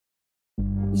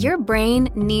Your brain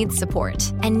needs support,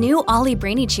 and new Ollie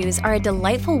Brainy Chews are a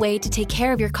delightful way to take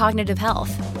care of your cognitive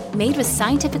health. Made with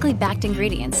scientifically backed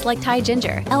ingredients like Thai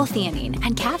ginger, L-theanine,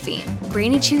 and caffeine,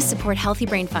 Brainy Chews support healthy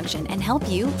brain function and help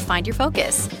you find your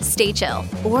focus, stay chill,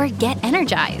 or get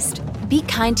energized. Be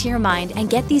kind to your mind and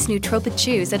get these nootropic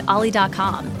chews at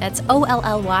ollie.com. That's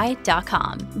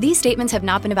OLLY.com. These statements have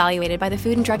not been evaluated by the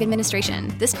Food and Drug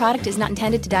Administration. This product is not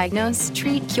intended to diagnose,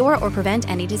 treat, cure, or prevent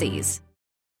any disease.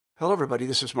 Hello, everybody.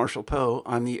 This is Marshall Poe.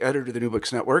 I'm the editor of the New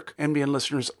Books Network. NBN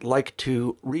listeners like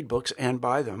to read books and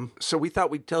buy them. So we thought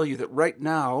we'd tell you that right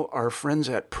now, our friends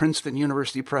at Princeton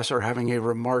University Press are having a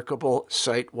remarkable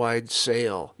site-wide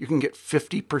sale. You can get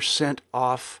 50%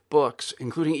 off books,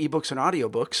 including ebooks and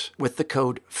audiobooks, with the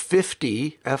code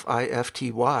 50,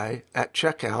 F-I-F-T-Y, at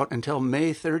checkout until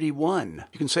May 31.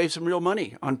 You can save some real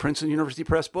money on Princeton University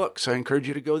Press books. I encourage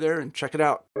you to go there and check it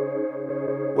out.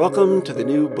 Welcome to the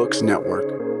New Books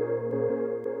Network.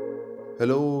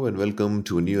 Hello and welcome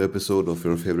to a new episode of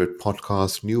your favorite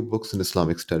podcast, New Books in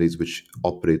Islamic Studies, which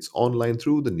operates online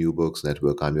through the New Books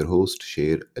Network. I'm your host,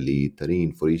 Sher Ali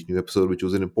Tareen. For each new episode, we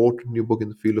choose an important new book in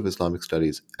the field of Islamic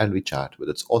studies and we chat with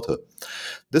its author.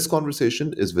 This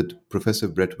conversation is with Professor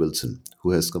Brett Wilson,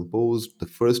 who has composed the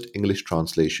first English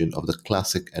translation of the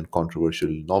classic and controversial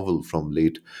novel from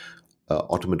late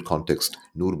Ottoman context,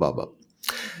 Nur Baba.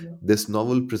 This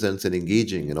novel presents an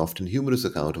engaging and often humorous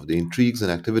account of the intrigues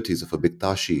and activities of a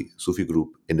Bektashi Sufi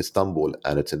group in Istanbul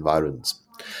and its environs.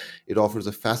 It offers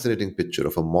a fascinating picture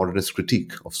of a modernist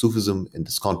critique of Sufism in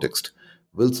this context.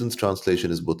 Wilson's translation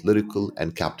is both lyrical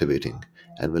and captivating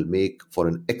and will make for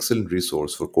an excellent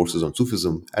resource for courses on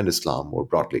Sufism and Islam more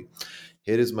broadly.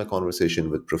 Here is my conversation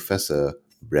with Professor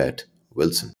Brett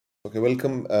Wilson. Okay,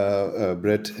 welcome,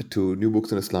 Brett, to New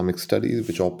Books in Islamic Studies,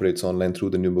 which operates online through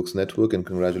the New Books Network, and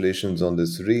congratulations on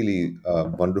this really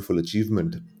wonderful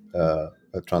achievement, a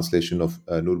translation of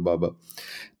Nur Baba.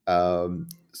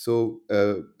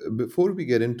 Before we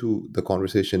get into the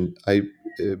conversation, I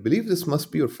believe this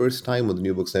must be your first time on the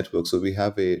New Books Network, so we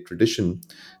have a tradition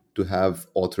to have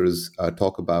authors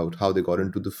talk about how they got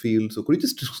into the field. So could you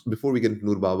just, before we get into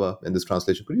Nur Baba and this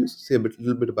translation, could you say a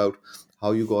little bit about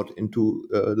how you got into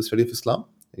the study of Islam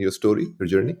and your story, your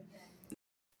journey?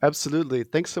 Absolutely.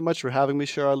 Thanks so much for having me,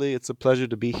 Charlie. It's a pleasure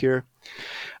to be here.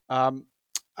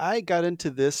 I got into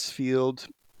this field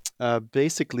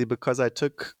basically because I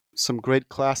took some great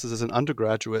classes as an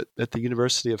undergraduate at the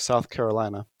University of South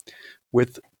Carolina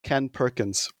with Ken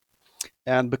Perkins.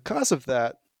 And because of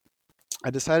that, I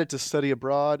decided to study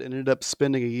abroad and ended up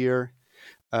spending a year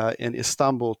in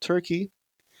Istanbul, Turkey,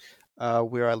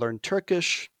 where I learned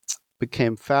Turkish,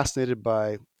 became fascinated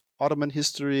by Ottoman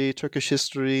history, Turkish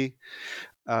history,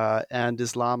 and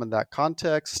Islam in that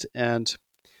context. And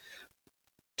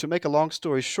to make a long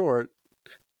story short,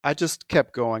 I just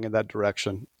kept going in that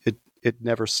direction. It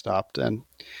never stopped. And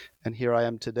here I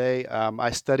am today. I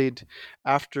studied,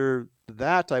 after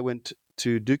that, I went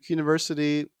to Duke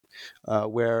University,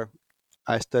 where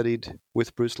I studied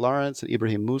with Bruce Lawrence and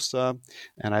Ibrahim Musa,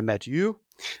 and I met you,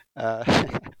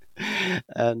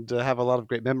 and have a lot of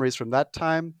great memories from that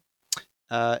time.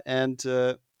 After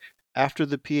the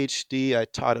PhD, I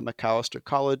taught at Macalester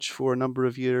College for a number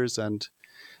of years, and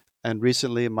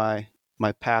recently my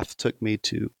path took me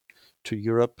to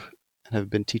Europe, and have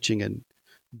been teaching in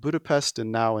Budapest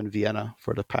and now in Vienna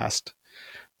for the past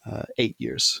 8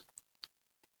 years.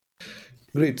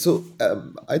 Great. So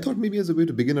I thought maybe as a way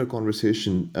to begin our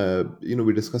conversation,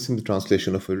 we're discussing the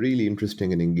translation of a really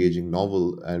interesting and engaging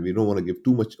novel, and we don't want to give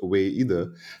too much away either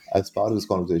as part of this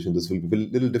conversation. This will be a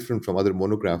little different from other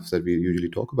monographs that we usually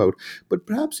talk about. But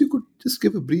perhaps you could just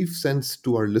give a brief sense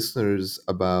to our listeners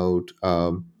about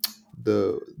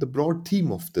the broad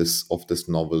theme of this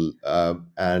novel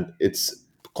and its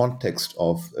context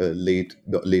of the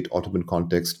late Ottoman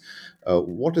context.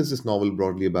 What is this novel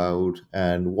broadly about,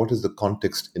 and what is the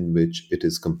context in which it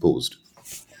is composed?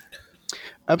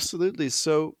 Absolutely.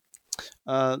 So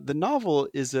the novel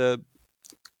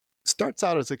starts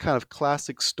out as a kind of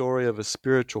classic story of a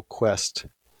spiritual quest.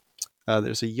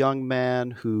 There's a young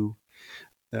man who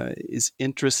is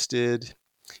interested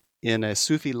in a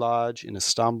Sufi lodge in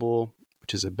Istanbul,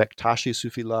 which is a Bektashi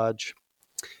Sufi lodge.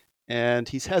 And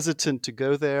he's hesitant to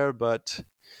go there, but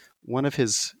one of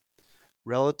his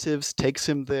relatives takes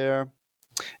him there.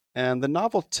 And the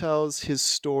novel tells his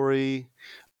story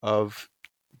of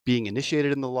being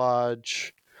initiated in the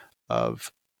lodge,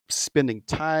 of spending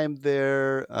time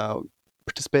there,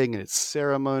 participating in its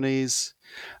ceremonies,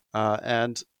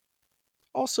 and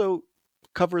also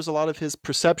covers a lot of his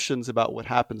perceptions about what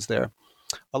happens there.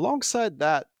 Alongside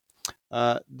that,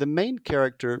 the main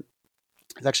character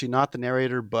It's actually not the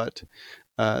narrator, but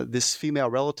this female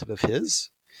relative of his.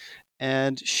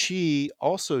 And she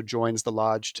also joins the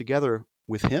lodge together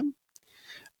with him,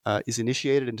 is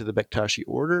initiated into the Bektashi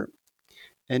order,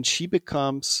 and she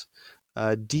becomes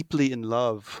deeply in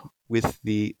love with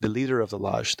the leader of the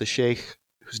lodge, the sheikh,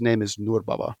 whose name is Nur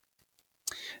Baba.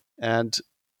 And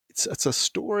it's a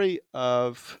story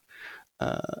of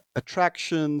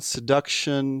attraction,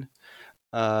 seduction,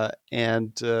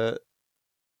 and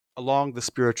along the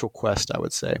spiritual quest, I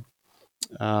would say.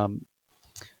 Um,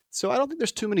 so I don't think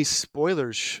there's too many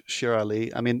spoilers, Sher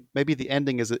Ali. I mean, maybe the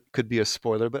ending could be a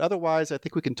spoiler, but otherwise, I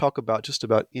think we can talk about just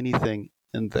about anything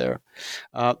in there.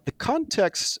 The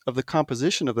context of the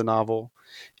composition of the novel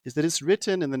is that it's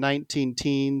written in the 19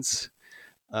 teens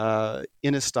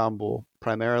in Istanbul,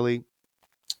 primarily,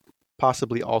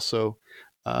 possibly also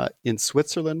in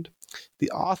Switzerland.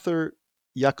 The author,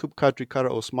 Yakup Kadri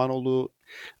Karaosmanoğlu,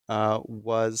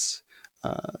 was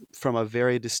from a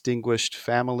very distinguished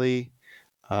family,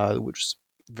 which was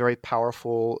very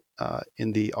powerful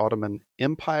in the Ottoman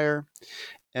Empire.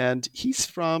 And he's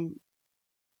from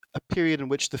a period in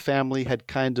which the family had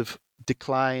kind of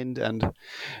declined and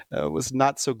was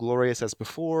not so glorious as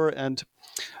before. And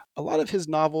a lot of his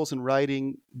novels and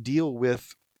writing deal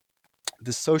with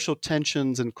the social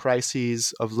tensions and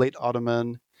crises of late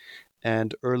Ottoman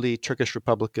and early Turkish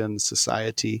Republican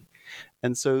society.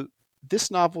 And so this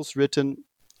novel's written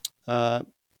at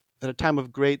a time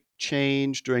of great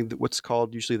change during what's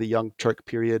called usually the Young Turk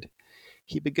period.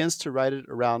 He begins to write it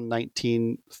around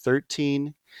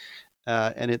 1913,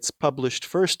 and it's published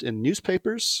first in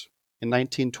newspapers in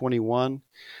 1921,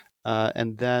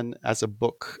 and then as a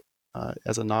book,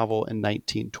 as a novel in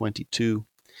 1922.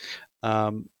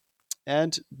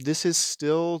 And this is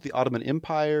still the Ottoman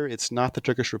Empire. It's not the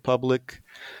Turkish Republic.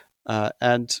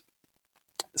 And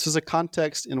this is a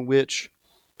context in which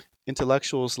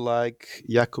intellectuals like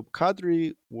Yakup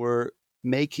Kadri were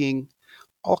making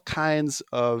all kinds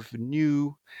of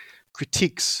new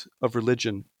critiques of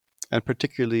religion, and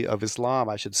particularly of Islam,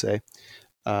 I should say,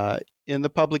 in the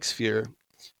public sphere,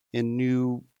 in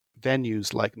new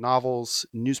venues like novels,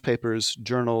 newspapers,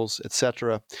 journals,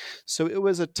 etc. So it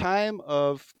was a time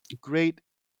of great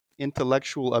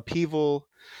intellectual upheaval.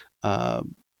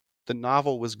 The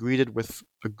novel was greeted with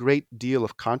a great deal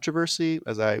of controversy,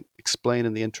 as I explained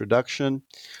in the introduction.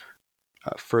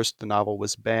 First, the novel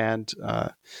was banned.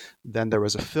 Then there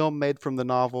was a film made from the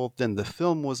novel. Then the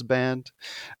film was banned.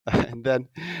 And then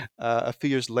a few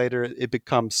years later, it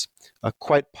becomes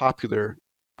quite popular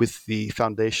with the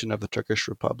foundation of the Turkish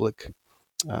Republic.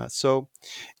 So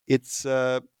it's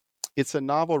a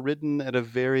novel written at a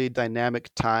very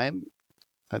dynamic time,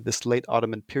 this late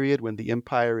Ottoman period when the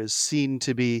empire is seen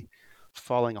to be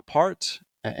falling apart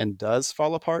and does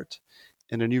fall apart,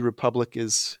 and a new republic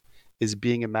is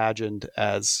being imagined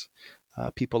as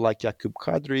people like Yakup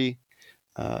Kadri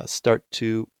start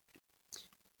to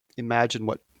imagine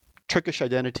what Turkish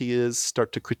identity is,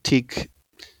 start to critique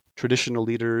traditional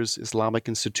leaders, Islamic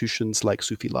institutions like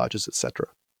Sufi lodges, etc.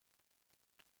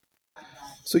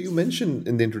 So you mentioned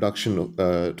in the introduction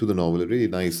to the novel, a really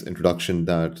nice introduction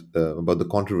that about the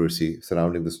controversy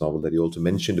surrounding this novel that you also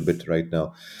mentioned a bit right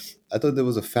now. I thought there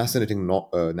was a fascinating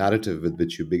narrative with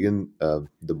which you begin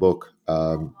the book.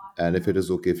 And if it is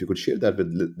okay, if you could share that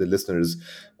with the listeners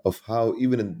of how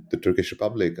even in the Turkish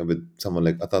Republic and with someone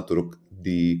like Ataturk,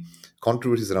 the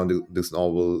controversy surrounding this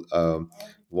novel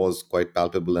was quite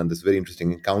palpable, and this very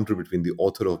interesting encounter between the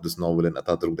author of this novel and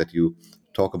Ataturk that you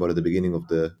talk about at the beginning of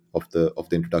the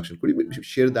introduction. Could you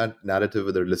share that narrative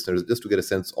with our listeners just to get a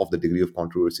sense of the degree of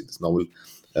controversy this novel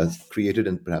created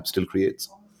and perhaps still creates?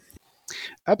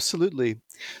 Absolutely.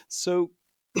 So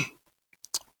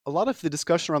a lot of the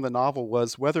discussion around the novel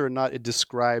was whether or not it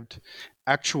described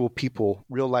actual people,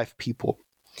 real life people.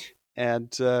 And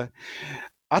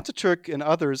Ataturk and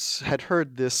others had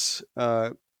heard this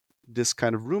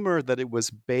kind of rumor that it was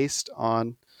based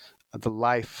on the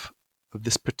life of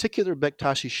this particular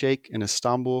Bektashi sheikh in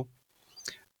Istanbul,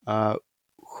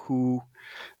 who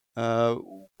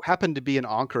happened to be in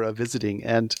Ankara visiting.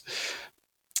 And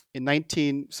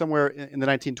somewhere in the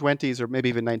 1920s or maybe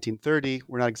even 1930,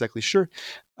 we're not exactly sure,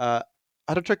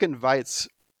 Ataturk invites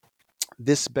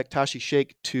this Bektashi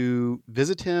sheikh to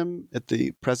visit him at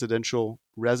the presidential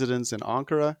residence in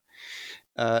Ankara.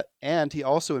 And he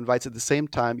also invites at the same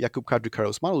time Yakup Kadri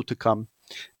Karaosmanoğlu to come,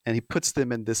 and he puts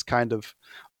them in this kind of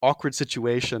awkward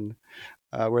situation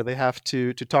where they have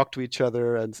to talk to each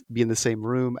other and be in the same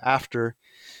room after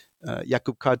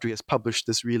Yakup Kadri has published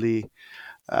this really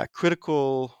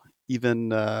critical, even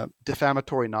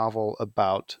defamatory novel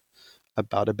about a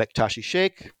Bektashi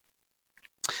sheikh.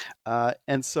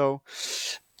 And so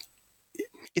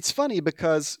it's funny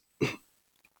because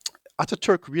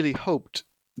Ataturk really hoped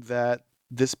that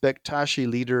this Bektashi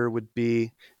leader would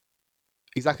be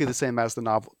exactly the same as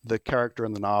the character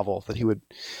in the novel, that he would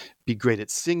be great at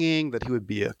singing, that he would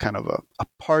be a kind of a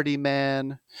party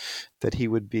man, that he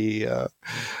would be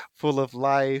full of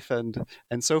life and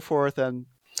so forth. And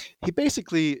he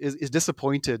basically is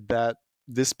disappointed that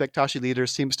this Bektashi leader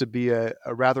seems to be a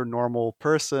rather normal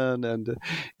person and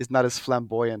is not as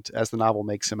flamboyant as the novel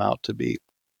makes him out to be.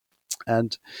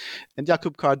 And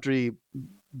Yakup Kadri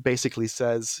basically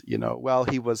says, well,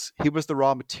 he was the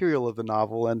raw material of the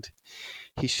novel, and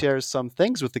he shares some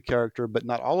things with the character, but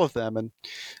not all of them. And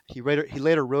he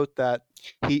later wrote that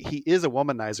he is a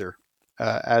womanizer,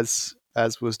 as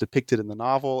was depicted in the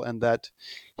novel, and that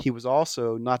he was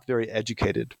also not very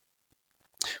educated.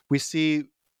 We see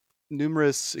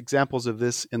numerous examples of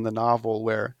this in the novel,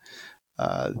 where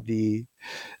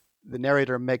the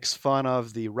narrator makes fun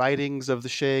of the writings of the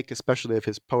sheikh, especially of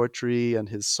his poetry and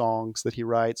his songs that he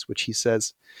writes, which he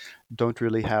says don't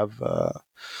really have,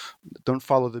 don't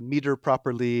follow the meter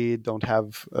properly, don't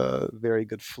have very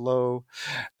good flow,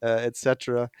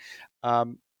 etc.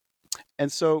 And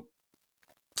so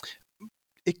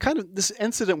this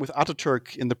incident with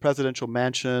Ataturk in the presidential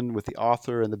mansion with the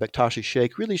author and the Bektashi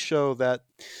sheikh really show that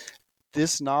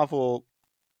this novel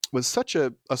was such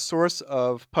a source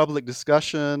of public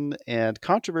discussion and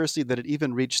controversy that it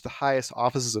even reached the highest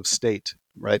offices of state,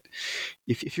 right?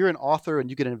 If you're an author and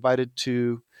you get invited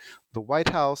to the White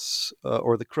House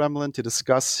or the Kremlin to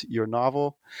discuss your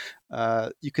novel,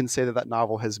 you can say that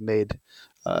novel has made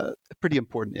a pretty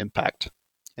important impact.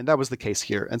 And that was the case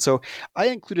here. And so I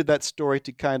included that story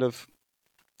to kind of,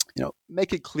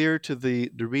 make it clear to the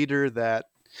reader that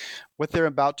what they're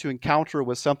about to encounter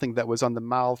was something that was on the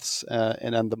mouths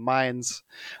and on the minds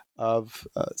of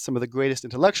some of the greatest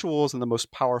intellectuals and the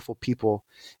most powerful people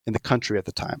in the country at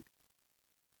the time.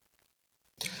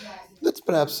 Let's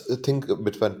perhaps think a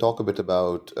bit and talk a bit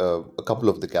about a couple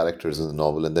of the characters in the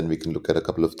novel, and then we can look at a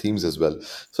couple of themes as well.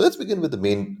 So let's begin with the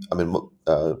main, one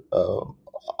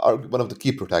of the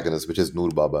key protagonists, which is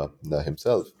Noor Baba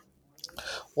himself.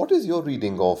 What is your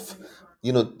reading of,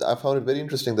 I found it very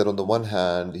interesting that on the one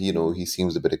hand, he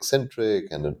seems a bit eccentric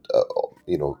and,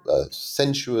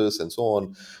 sensuous and so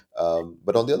on.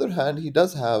 But on the other hand, he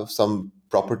does have some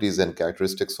properties and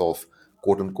characteristics of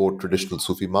quote unquote traditional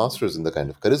Sufi masters in the kind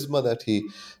of charisma that he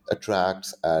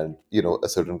attracts and, a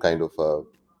certain kind of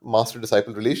master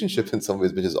disciple relationship in some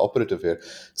ways, which is operative here.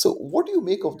 So, what do you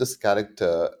make of this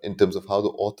character in terms of how the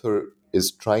author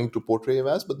is trying to portray him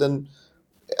as, but then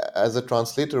as a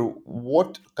translator,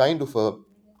 what kind of a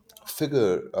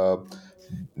figure?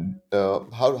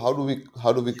 How do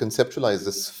we conceptualize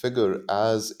this figure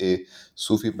as a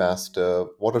Sufi master?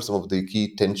 What are some of the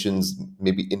key tensions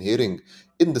maybe inhering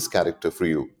in this character for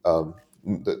you,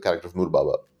 the character of Nur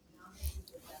Baba?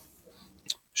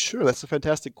 Sure, that's a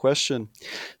fantastic question.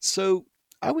 So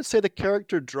I would say the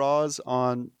character draws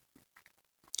on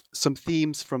some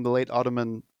themes from the late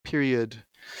Ottoman period,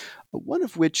 one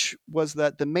of which was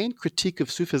that the main critique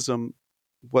of Sufism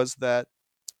was that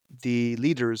the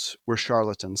leaders were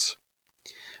charlatans.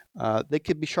 They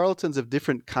could be charlatans of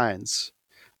different kinds.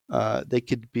 They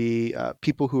could be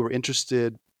people who were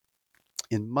interested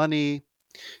in money,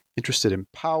 interested in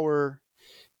power,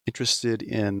 interested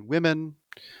in women,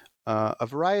 a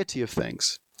variety of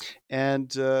things.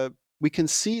 And we can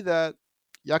see that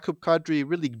Yakup Kadri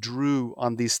really drew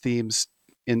on these themes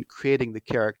in creating the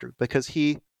character, because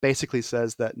he basically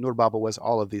says that Nur Baba was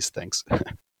all of these things.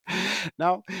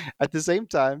 Now, at the same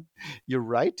time, you're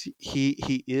right.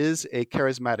 He is a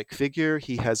charismatic figure.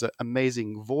 He has an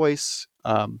amazing voice.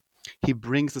 He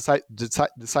brings the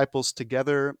disciples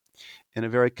together in a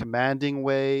very commanding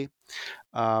way.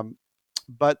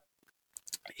 But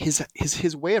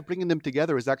his way of bringing them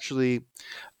together is actually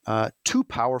too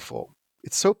powerful.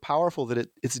 It's so powerful that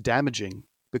it's damaging,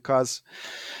 because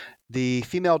the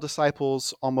female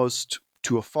disciples, almost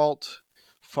to a fault,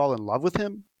 fall in love with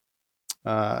him,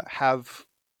 have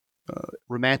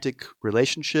romantic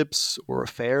relationships or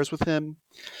affairs with him,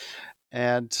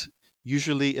 and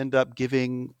usually end up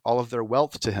giving all of their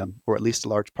wealth to him, or at least a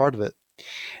large part of it.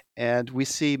 And we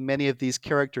see many of these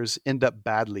characters end up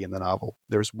badly in the novel.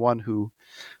 There's one who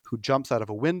jumps out of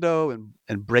a window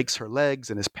and breaks her legs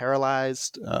and is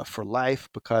paralyzed for life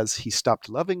because he stopped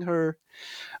loving her.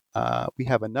 We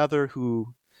have another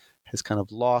who has kind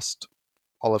of lost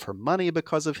all of her money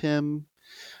because of him.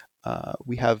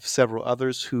 We have several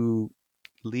others who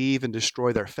leave and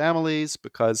destroy their families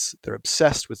because they're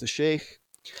obsessed with the sheikh.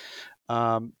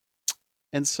 And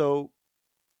so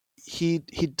he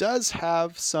does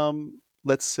have some,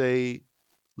 let's say,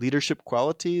 leadership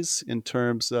qualities in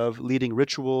terms of leading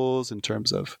rituals, in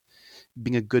terms of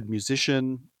being a good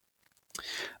musician.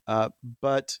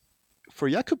 But for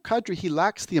Yakup Kadri, he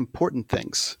lacks the important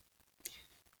things.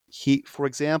 For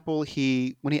example,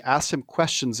 when he asks him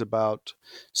questions about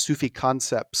Sufi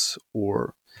concepts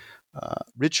or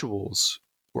rituals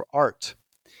or art,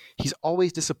 he's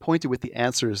always disappointed with the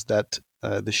answers that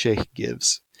the sheikh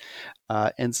gives.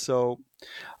 And so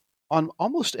on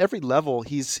almost every level,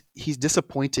 he's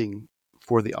disappointing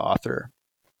for the author.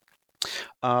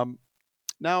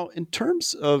 Now, in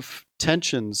terms of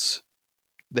tensions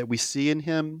that we see in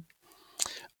him,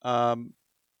 yeah,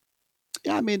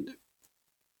 I mean,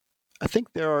 I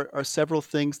think there are several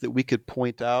things that we could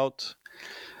point out,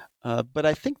 but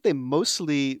I think they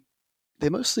mostly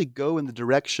go in the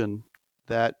direction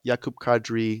that Yakup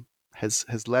Kadri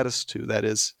has led us to. That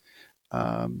is,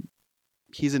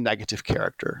 he's a negative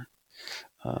character.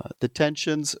 The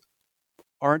tensions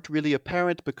aren't really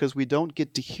apparent because we don't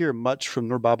get to hear much from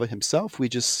Nur Baba himself. We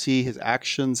just see his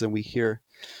actions and we hear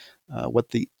what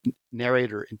the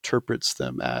narrator interprets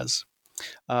them as.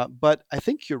 But I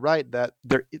think you're right that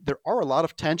there are a lot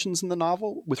of tensions in the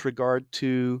novel with regard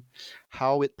to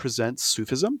how it presents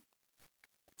Sufism.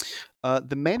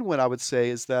 The main one I would say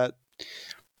is that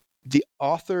the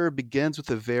author begins with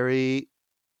a very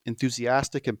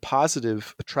enthusiastic and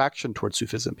positive attraction towards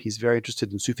Sufism. He's very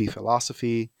interested in Sufi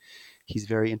philosophy. He's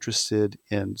very interested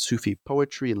in Sufi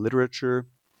poetry and literature.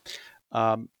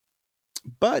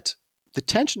 But the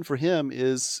tension for him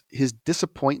is his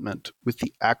disappointment with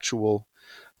the actual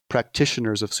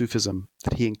practitioners of Sufism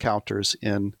that he encounters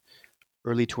in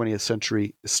early 20th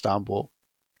century Istanbul.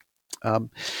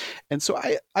 And so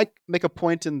I make a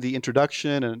point in the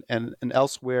introduction and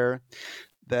elsewhere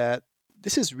that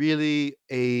this is really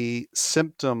a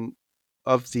symptom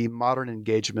of the modern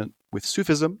engagement with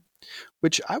Sufism,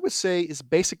 which I would say is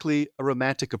basically a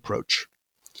romantic approach.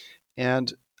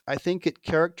 And I think it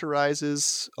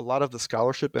characterizes a lot of the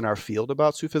scholarship in our field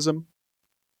about Sufism,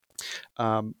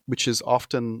 which is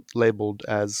often labeled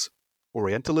as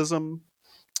Orientalism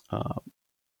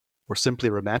or simply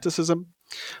Romanticism.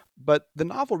 But the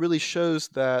novel really shows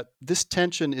that this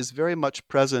tension is very much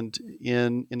present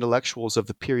in intellectuals of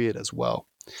the period as well.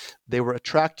 They were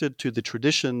attracted to the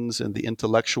traditions and the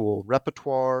intellectual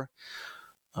repertoire,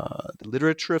 the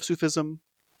literature of Sufism,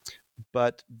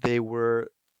 but they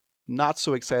were not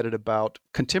so excited about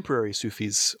contemporary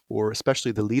Sufis, or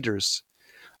especially the leaders,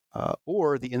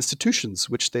 or the institutions,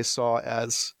 which they saw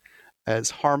as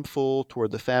harmful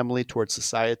toward the family, towards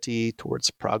society,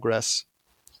 towards progress.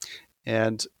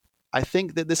 And I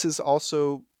think that this is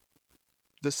also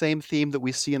the same theme that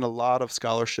we see in a lot of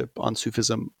scholarship on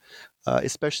Sufism,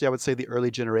 especially I would say the early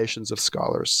generations of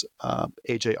scholars,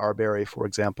 A.J. Arbery, for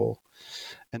example,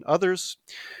 and others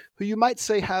who you might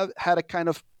say had a kind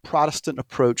of Protestant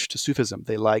approach to Sufism.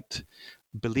 They liked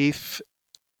belief,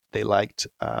 they liked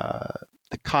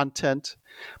the content,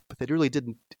 but they really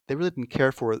didn't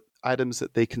care for items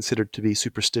that they considered to be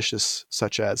superstitious,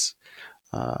 such as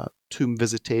tomb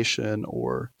visitation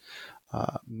or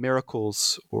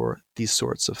miracles or these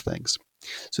sorts of things.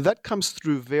 So that comes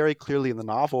through very clearly in the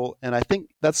novel, and I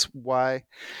think that's why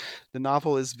the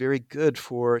novel is very good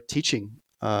for teaching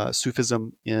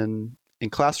Sufism in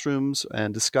classrooms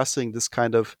and discussing this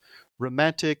kind of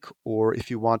romantic, or if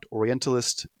you want,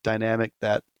 Orientalist dynamic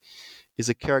that is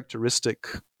a characteristic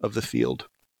of the field.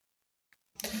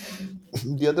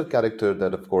 The other character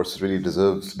that, of course, really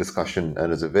deserves discussion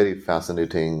and is a very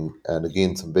fascinating and,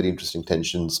 again, some very interesting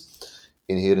tensions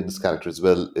inherent in this character as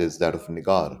well is that of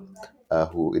Nigar,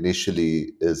 who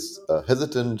initially is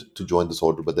hesitant to join this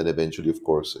order, but then eventually, of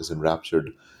course, is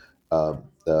enraptured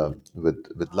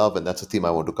with love. And that's a theme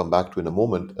I want to come back to in a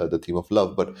moment, the theme of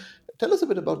love. But tell us a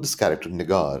bit about this character,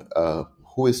 Nigar.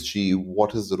 Who is she?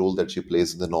 What is the role that she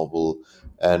plays in the novel?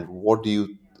 And what do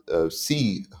you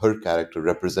see her character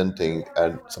representing,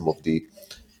 and some of the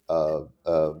uh,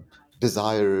 uh,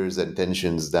 desires and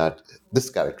tensions that this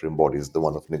character embodies, the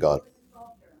one of Nigar?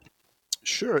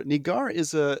 Sure. Nigar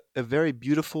is a very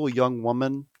beautiful young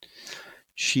woman.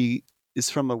 She is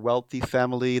from a wealthy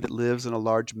family that lives in a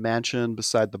large mansion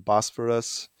beside the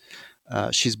Bosphorus.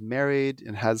 She's married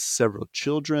and has several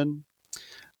children.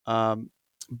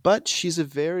 But she's a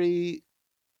very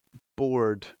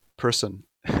bored person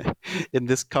in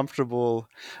this comfortable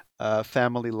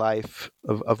family life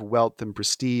of wealth and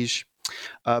prestige.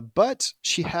 But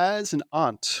she has an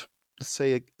aunt, let's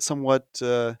say a somewhat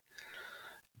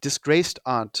disgraced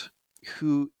aunt,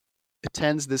 who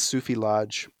attends this Sufi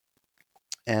lodge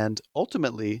and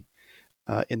ultimately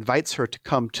invites her to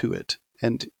come to it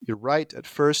And you're right, at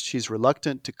first she's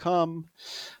reluctant to come.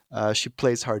 She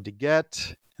plays hard to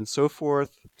get, and so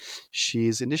forth.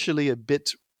 She's initially a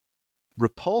bit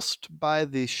repulsed by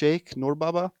the Sheikh Nur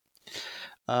Baba,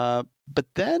 but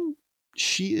then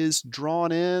she is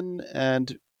drawn in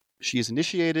and she is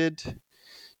initiated.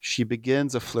 She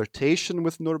begins a flirtation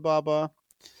with Nur Baba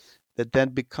that then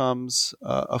becomes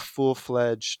a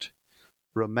full-fledged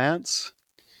romance.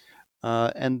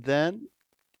 And then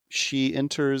she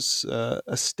enters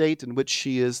a state in which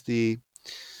she is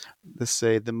let's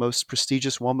say, the most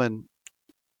prestigious woman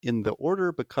in the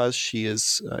order because she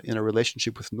is in a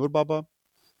relationship with Nur Baba.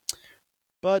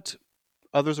 But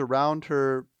others around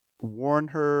her warn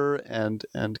her and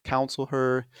counsel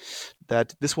her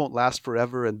that this won't last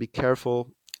forever and be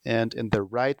careful. And they're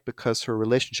right, because her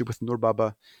relationship with Nur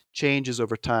Baba changes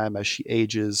over time as she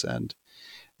ages, and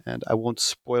I won't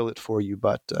spoil it for you,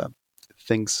 but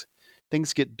things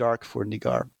get dark for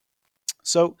Nigar.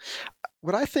 So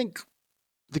what I think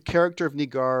the character of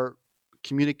Nigar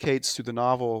communicates through the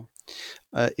novel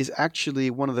is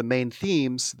actually one of the main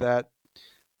themes that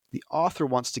the author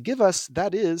wants to give us.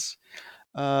 That is,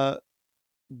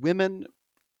 women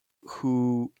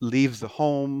who leave the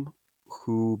home,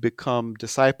 who become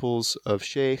disciples of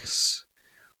sheikhs,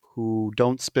 who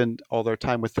don't spend all their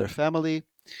time with their family,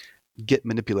 get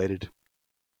manipulated.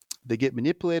 They get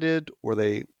manipulated, or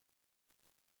they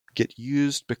get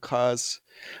used because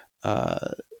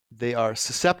they are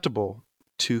susceptible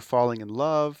to falling in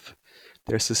love.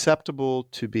 They're susceptible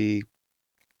to be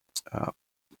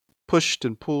pushed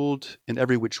and pulled in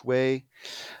every which way,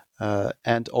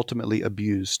 and ultimately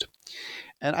abused.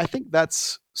 And I think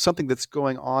that's something that's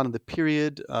going on in the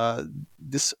period.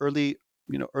 This early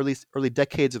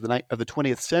decades of the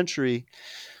 20th century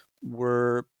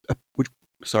were,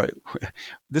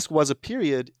 this was a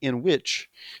period in which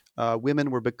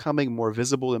women were becoming more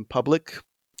visible in public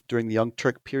during the Young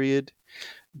Turk period.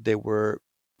 They were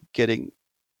getting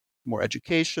more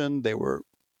education. They were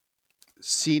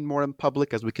seen more in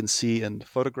public, as we can see in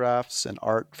photographs and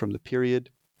art from the period.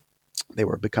 They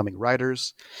were becoming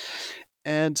writers.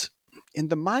 And in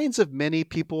the minds of many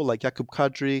people like Yakup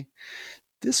Kadri,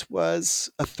 this was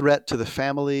a threat to the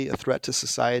family, a threat to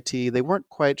society. They weren't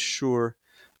quite sure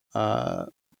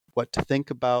what to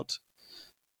think about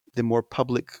the more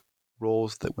public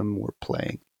roles that women were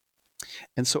playing.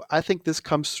 And so I think this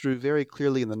comes through very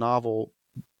clearly in the novel,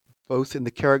 both in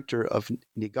the character of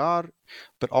Nigar,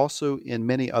 but also in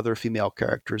many other female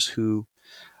characters who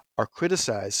are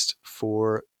criticized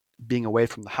for being away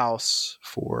from the house,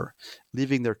 for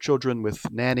leaving their children with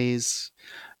nannies,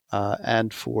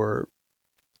 and for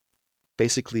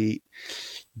basically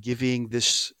giving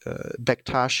this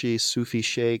Bektashi Sufi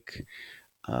sheikh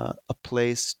a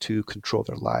place to control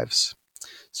their lives.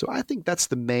 So I think that's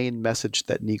the main message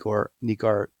that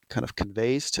Nigar kind of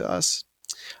conveys to us.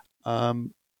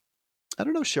 I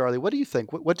don't know, Shirley, what do you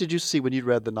think? What did you see when you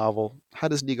read the novel? How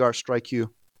does Nigar strike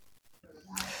you?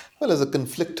 Well, as a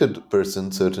conflicted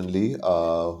person, certainly,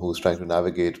 who's trying to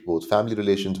navigate both family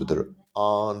relations with her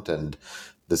aunt and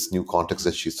this new context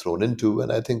that she's thrown into.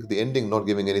 And I think the ending, not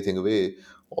giving anything away,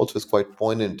 also is quite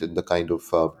poignant in the kind of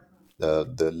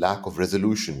the lack of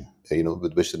resolution,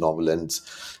 with which the novel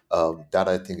ends. That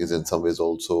I think is in some ways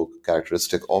also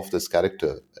characteristic of this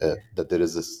character, that there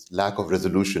is this lack of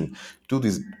resolution to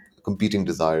these competing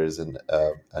desires and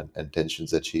tensions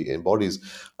that she embodies.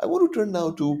 I want to turn now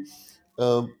to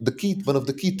one of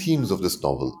the key themes of this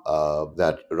novel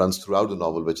that runs throughout the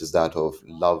novel, which is that of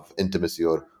love, intimacy,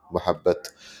 or muhabbat.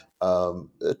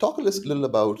 Talk a little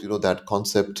about that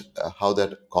concept, how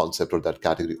that concept or that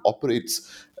category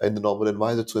operates in the novel, and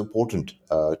why is it so important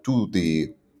to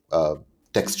the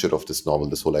texture of this novel,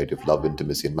 this whole idea of love,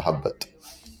 intimacy, and muhabbat.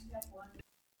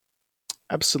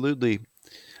 Absolutely.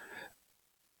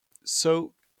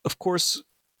 So, of course,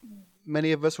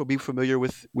 many of us will be familiar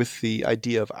with the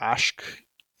idea of ashq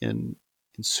in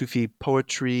Sufi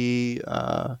poetry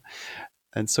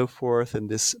and so forth, and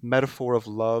this metaphor of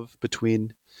love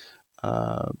between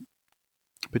the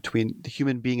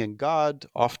human being and God,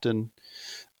 often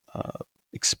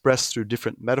expressed through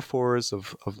different metaphors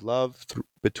of love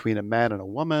between a man and a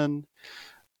woman,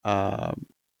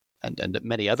 and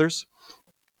many others.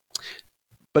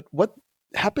 But what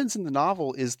happens in the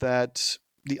novel is that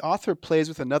the author plays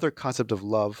with another concept of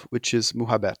love, which is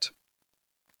muhabbat.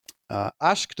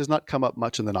 Ashq does not come up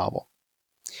much in the novel.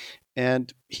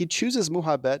 And he chooses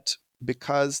muhabbat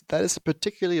because that is a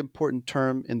particularly important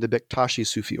term in the Bektashi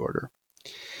Sufi order.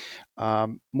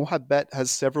 Muhabbat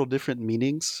has several different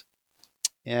meanings,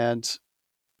 and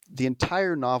the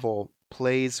entire novel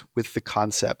plays with the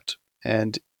concept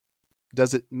and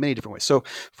does it many different ways. So,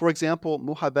 for example,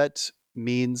 muhabbet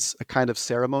means a kind of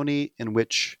ceremony in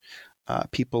which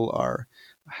people are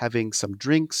having some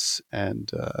drinks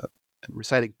and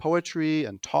reciting poetry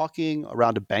and talking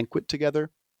around a banquet together.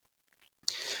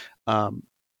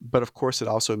 But of course, it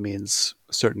also means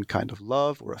a certain kind of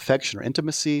love or affection or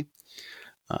intimacy.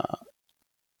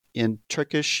 In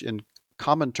Turkish, in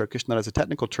common Turkish, not as a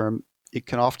technical term, it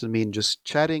can often mean just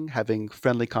chatting, having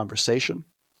friendly conversation.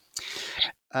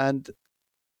 And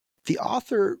the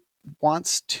author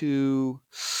wants to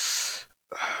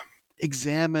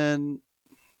examine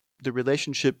the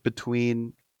relationship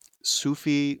between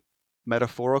Sufi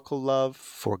metaphorical love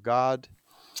for God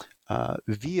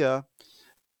via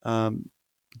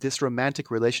this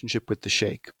romantic relationship with the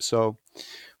sheikh. So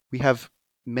we have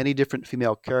many different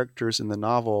female characters in the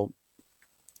novel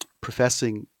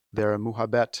professing their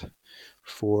muhabbet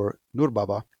for Nur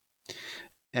Baba,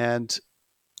 and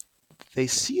they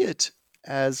see it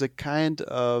as a kind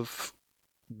of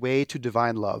way to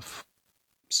divine love.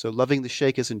 So loving the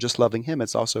sheikh isn't just loving him,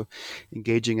 it's also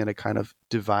engaging in a kind of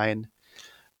divine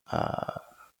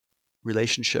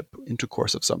relationship,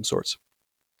 intercourse of some sorts.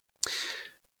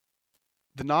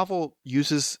 The novel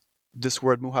uses this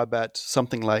word muhabbat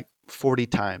something like 40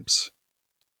 times.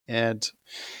 And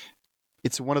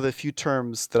it's one of the few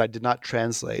terms that I did not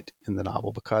translate in the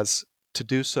novel because to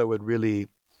do so would really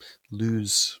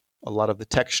lose a lot of the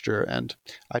texture. And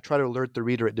I try to alert the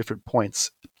reader at different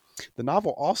points. The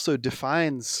novel also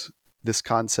defines this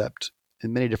concept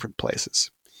in many different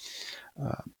places,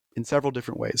 in several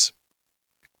different ways.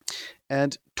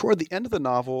 And toward the end of the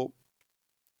novel,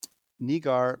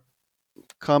 Nigar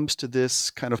comes to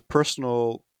this kind of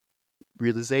personal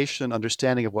realization,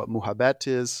 understanding of what muhabbat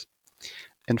is.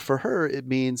 And for her, it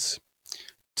means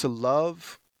to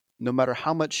love no matter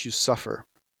how much you suffer,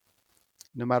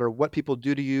 no matter what people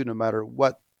do to you, no matter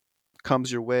what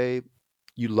comes your way,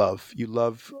 you love. You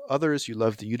love others, you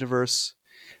love the universe,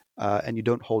 and you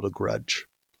don't hold a grudge.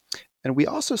 And we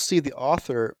also see the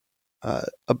author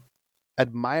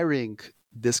admiring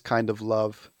this kind of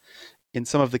love in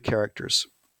some of the characters.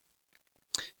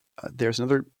 There's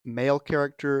another male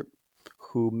character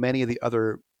who many of the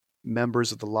other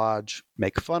members of the lodge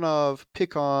make fun of,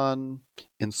 pick on,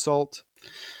 insult,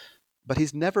 but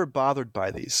he's never bothered by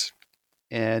these.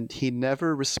 And he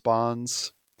never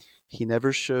responds. He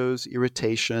never shows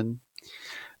irritation.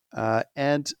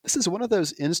 And this is one of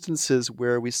those instances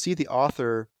where we see the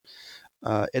author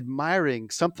admiring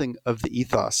something of the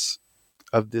ethos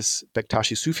of this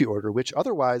Bektashi Sufi order, which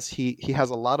otherwise he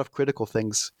has a lot of critical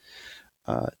things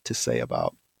to say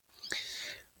about.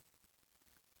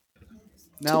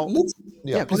 Now, So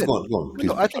yeah, please go go ahead. on. Go on. Please.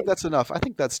 No, I think that's enough. I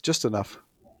think that's just enough.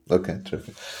 Okay,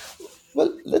 terrific.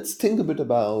 Well, let's think a bit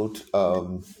about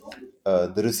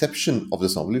the reception of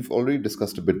this novel. We've already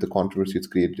discussed a bit the controversy it's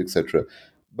created, etc.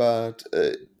 But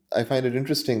I find it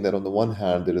interesting that on the one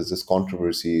hand, there is this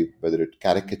controversy whether it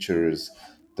caricatures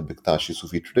the Bektashi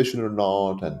Sufi tradition or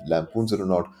not, and lampoons it or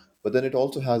not. But then it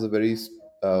also has a very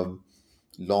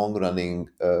long-running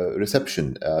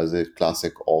reception as a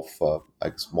classic of, I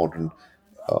guess, modern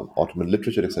Ottoman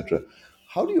literature, etc.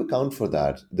 How do you account for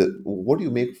that? What do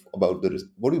you make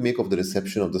what do you make of the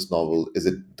reception of this novel? Is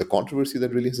it the controversy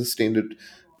that really has sustained it?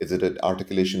 Is it an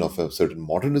articulation of a certain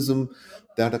modernism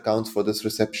that accounts for this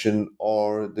reception,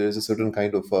 or there is a certain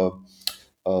kind of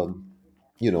um,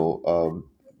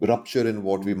 rupture in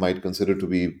what we might consider to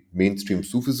be mainstream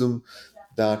Sufism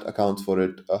that accounts for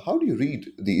it? How do you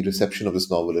read the reception of this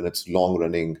novel in its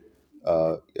long-running,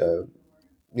 uh, uh,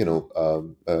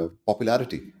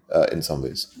 popularity in some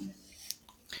ways?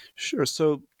 Sure.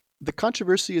 So the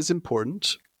controversy is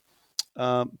important,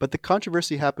 but the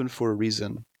controversy happened for a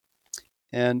reason.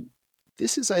 And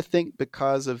this is, I think,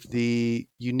 because of the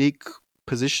unique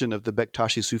position of the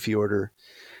Bektashi Sufi order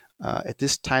at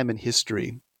this time in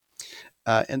history.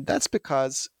 And that's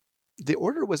because the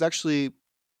order was actually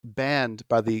banned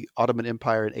by the Ottoman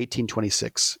Empire in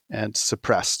 1826 and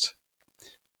suppressed.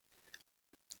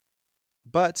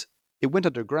 But it went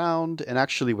underground and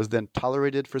actually was then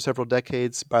tolerated for several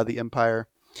decades by the empire.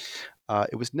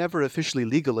 It was never officially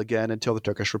legal again until the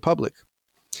Turkish Republic.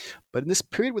 But in this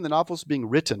period when the novel is being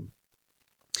written,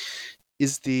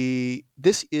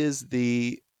 this is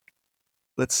the,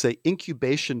 let's say,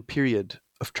 incubation period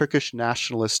of Turkish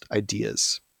nationalist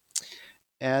ideas.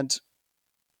 And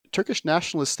Turkish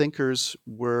nationalist thinkers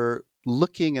were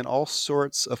looking in all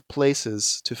sorts of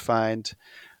places to find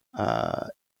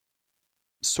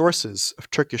sources of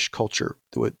Turkish culture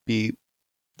that would be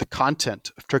the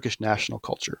content of Turkish national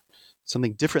culture,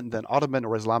 something different than Ottoman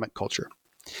or Islamic culture.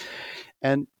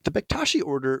 And the Bektashi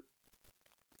order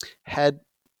had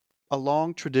a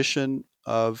long tradition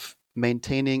of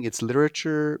maintaining its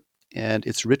literature and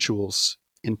its rituals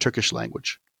in Turkish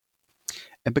language.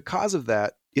 And because of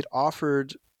that, it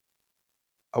offered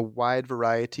a wide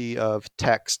variety of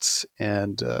texts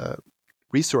and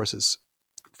resources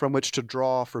from which to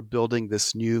draw for building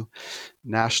this new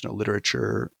national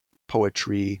literature,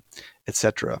 poetry,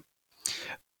 etc.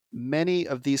 Many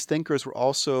of these thinkers were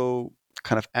also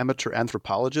kind of amateur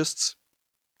anthropologists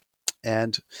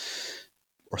and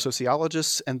or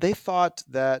sociologists, and they thought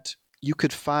that you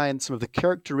could find some of the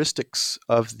characteristics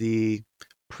of the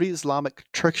pre-Islamic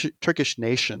Turkish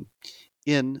nation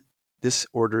in this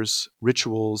order's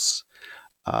rituals,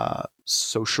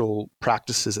 social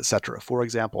practices, etc. For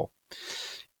example,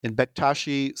 in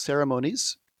Bektashi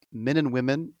ceremonies, men and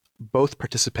women both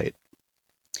participate.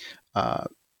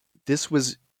 This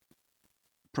was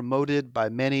promoted by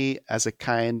many as a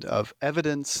kind of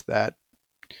evidence that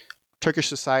Turkish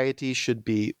society should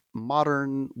be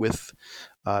modern with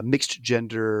mixed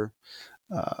gender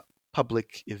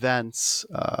public events,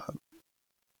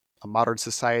 a modern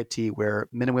society where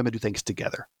men and women do things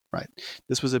together. Right.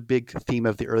 This was a big theme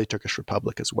of the early Turkish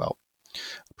Republic as well,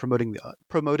 promoting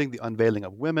the unveiling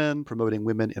of women, promoting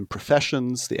women in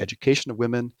professions, the education of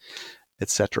women,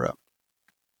 etc.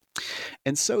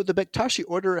 And so the Bektashi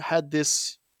order had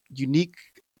this unique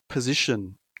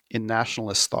position in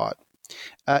nationalist thought,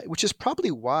 which is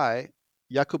probably why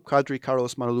Yakup Kadri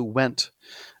Karaosmanoğlu went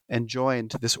and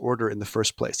joined this order in the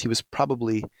first place. He was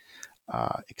probably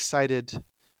excited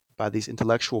by these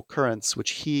intellectual currents,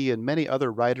 which he and many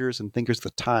other writers and thinkers at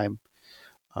the time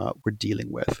were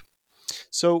dealing with.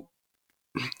 So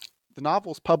the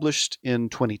novel is published in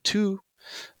 22,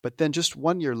 but then just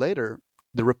 1 year later,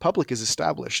 the Republic is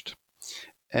established.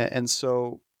 And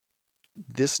so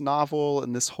this novel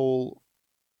and this whole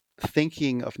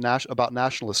thinking of about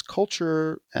nationalist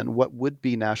culture and what would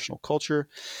be national culture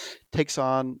takes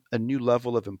on a new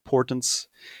level of importance.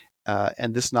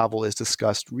 And this novel is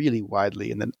discussed really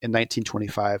widely in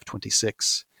 1925,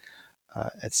 26,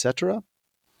 etc.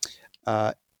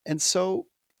 And so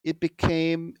it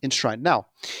became enshrined. Now,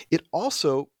 it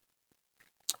also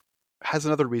has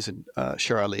another reason,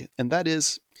 Sher Ali, and that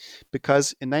is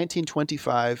because in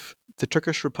 1925, the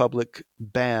Turkish Republic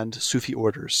banned Sufi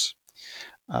orders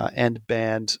and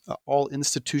banned all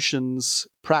institutions,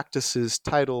 practices,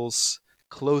 titles,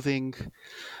 clothing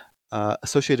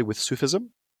associated with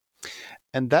Sufism.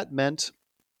 And that meant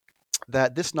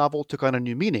that this novel took on a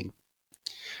new meaning.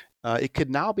 It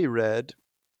could now be read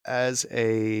as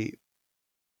a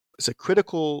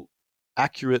critical,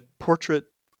 accurate portrait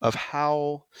of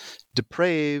how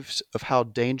depraved, of how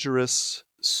dangerous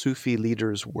Sufi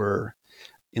leaders were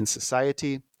in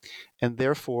society, and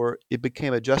therefore it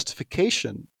became a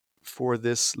justification for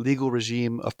this legal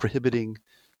regime of prohibiting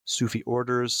Sufi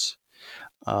orders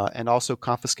and also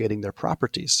confiscating their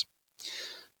properties.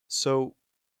 So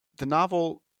the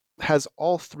novel has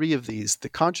all three of these: the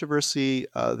controversy,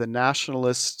 the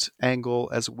nationalist angle,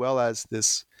 as well as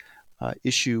this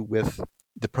issue with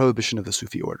the prohibition of the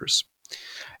Sufi orders.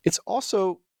 It's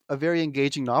also a very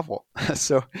engaging novel.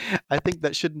 So I think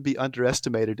that shouldn't be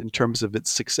underestimated in terms of its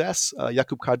success.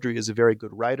 Yakup Kadri is a very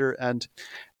good writer. And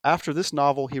after this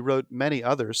novel, he wrote many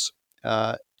others,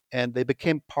 and they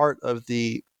became part of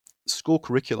the school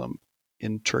curriculum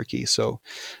in Turkey. So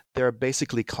they're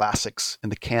basically classics in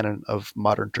the canon of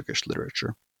modern Turkish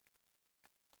literature.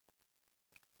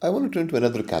 I want to turn to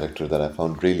another character that I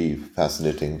found really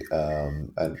fascinating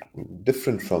and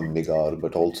different from Nigar,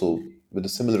 but also with a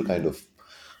similar kind of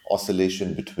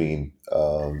oscillation between,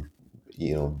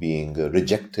 being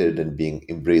rejected and being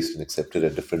embraced and accepted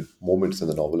at different moments in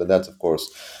the novel. And that's, of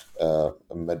course,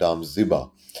 Madame Ziba.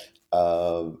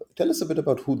 Tell us a bit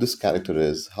about who this character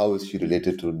is. How is she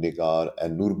related to Nigar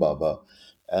and Nur Baba?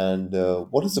 And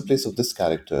what is the place of this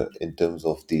character in terms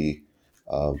of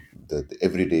uh, the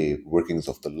everyday workings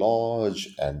of the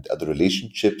lodge and other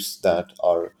relationships that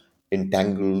are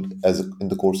entangled in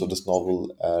the course of this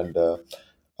novel? And uh,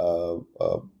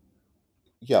 uh,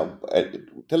 yeah,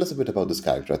 tell us a bit about this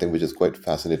character, I think, which is quite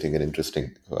fascinating and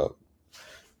interesting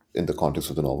in the context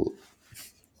of the novel.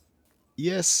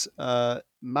 Yes,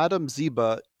 Madame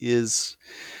Ziba is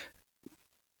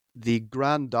the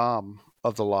grande dame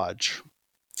of the lodge.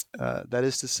 That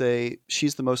is to say,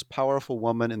 she's the most powerful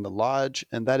woman in the lodge,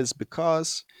 and that is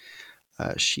because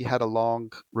she had a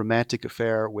long romantic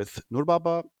affair with Nur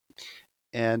Baba,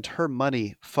 and her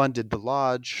money funded the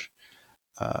lodge,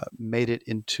 made it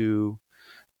into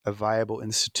a viable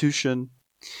institution,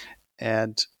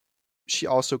 and she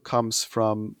also comes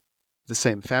from the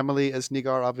same family as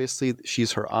Nigar, obviously.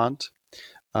 She's her aunt.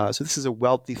 So this is a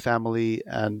wealthy family,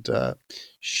 and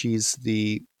she's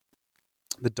the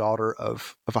daughter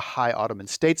of a high Ottoman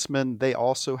statesman. They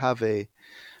also have a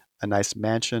nice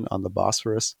mansion on the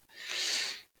Bosphorus.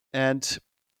 And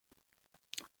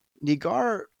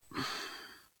Nigar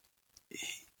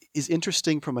is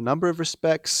interesting from a number of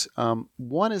respects.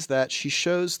 One is that she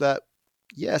shows that,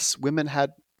 yes, women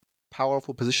had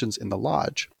powerful positions in the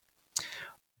lodge,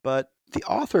 but the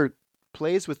author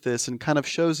plays with this and kind of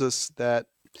shows us that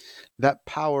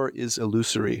power is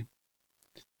illusory,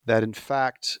 that in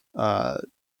fact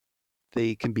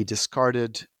they can be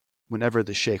discarded whenever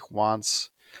the sheikh wants,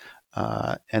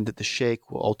 and that the sheikh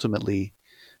will ultimately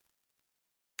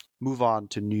move on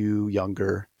to new,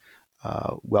 younger,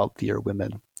 wealthier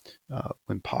women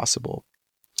when possible.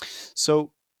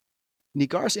 So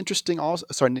Nigar's interesting also.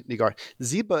 Sorry, Nigar.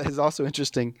 Ziba is also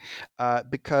interesting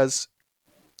because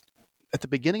at the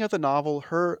beginning of the novel,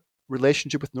 her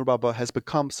relationship with Nur Baba has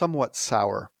become somewhat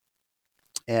sour,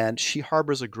 and she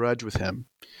harbors a grudge with him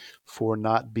for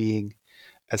not being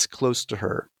as close to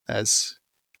her as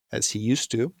he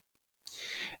used to.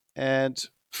 And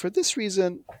for this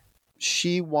reason,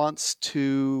 she wants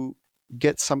to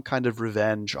get some kind of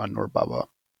revenge on Nur Baba.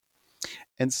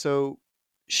 And so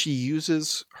she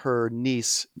uses her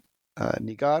niece,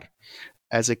 Nigar,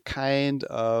 as a kind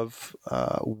of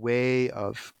way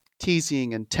of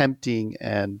teasing and tempting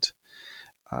and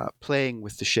playing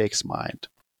with the sheikh's mind.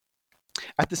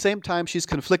 At the same time, she's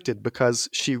conflicted because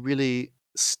she really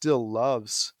still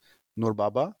loves Nur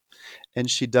Baba, and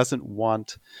she doesn't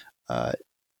want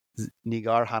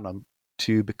Nigar Hanım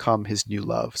to become his new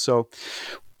love. So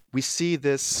we see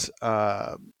this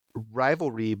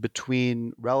rivalry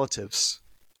between relatives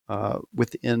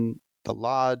within the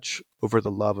lodge over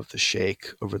the love of the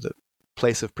sheikh, over the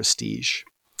place of prestige.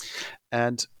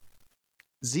 And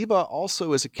Ziba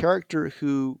also is a character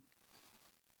who,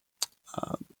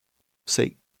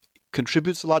 say,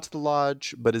 contributes a lot to the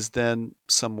lodge, but is then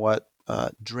somewhat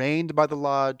drained by the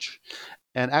lodge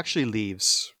and actually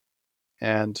leaves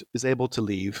and is able to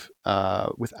leave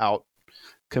without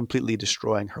completely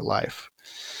destroying her life.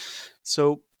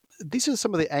 So these are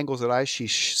some of the angles that I see,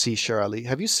 Shar Ali.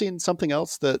 Have you seen something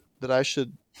else that I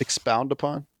should expound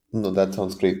upon? No, that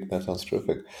sounds great. That sounds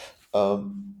terrific.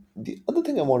 The other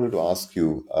thing I wanted to ask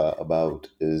you about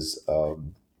is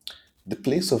the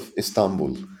place of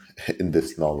Istanbul in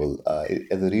this novel.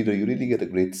 As a reader, you really get a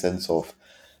great sense of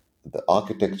the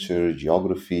architecture,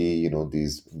 geography,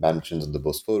 these mansions in the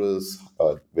Bosphorus,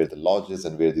 where the lodges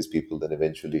and where these people then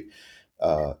eventually,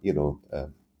 uh, you know, uh,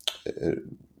 uh,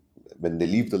 when they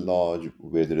leave the lodge,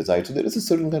 where they reside. So there is a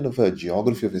certain kind of a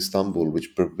geography of Istanbul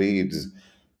which pervades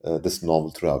this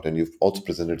novel throughout. And you've also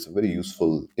presented some very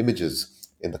useful images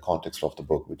in the context of the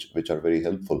book, which are very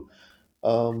helpful.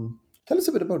 Tell us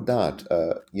a bit about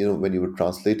that. When you were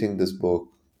translating this book,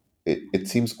 it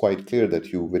seems quite clear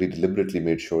that you very deliberately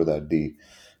made sure that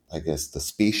I guess, the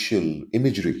spatial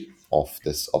imagery of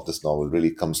this novel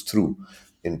really comes through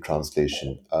in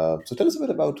translation. So tell us a bit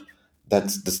about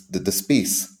the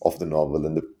space of the novel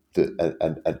and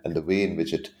and the way in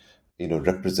which it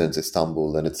represents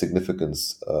Istanbul and its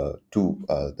significance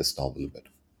to this novel a bit.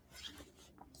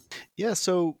 Yeah,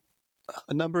 so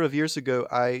a number of years ago,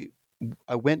 I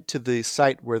went to the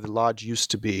site where the lodge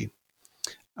used to be,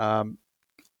 um,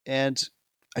 and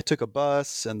I took a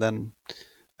bus, and then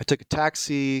I took a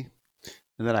taxi,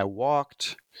 and then I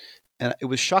walked, and it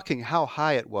was shocking how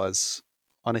high it was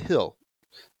on um,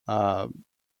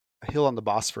 a hill on the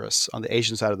Bosphorus, on the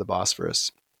Asian side of the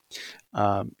Bosphorus.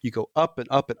 You go up and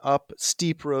up and up,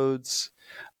 steep roads,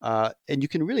 and you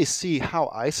can really see how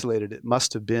isolated it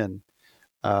must have been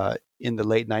in the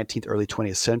late 19th, early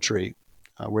 20th century,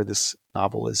 where this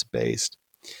novel is based.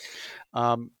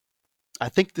 Um, I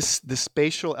think this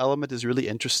spatial element is really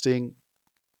interesting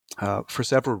for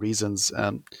several reasons.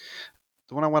 The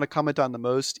one I want to comment on the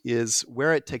most is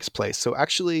where it takes place. So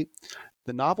actually,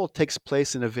 the novel takes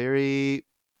place in a very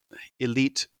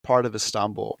elite part of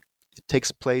Istanbul. It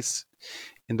takes place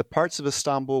in the parts of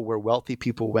Istanbul where wealthy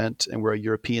people went and where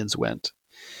Europeans went.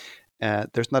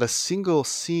 There's not a single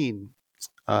scene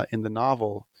in the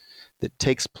novel that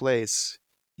takes place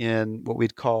in what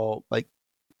we'd call like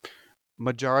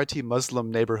majority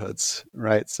Muslim neighborhoods,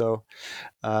 right? So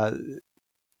uh,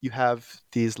 you have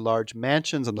these large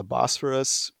mansions on the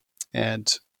Bosphorus,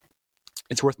 and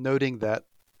it's worth noting that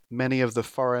many of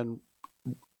the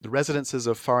residences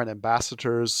of foreign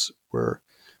ambassadors were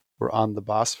on the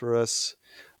Bosphorus.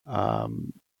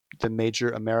 The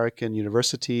major American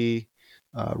university,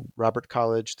 Robert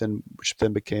College, which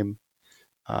then became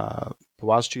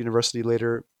Boğaziçi University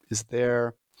later, is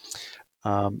there.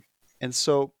 And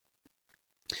so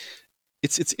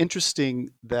it's interesting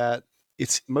that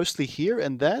it's mostly here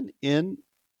and then in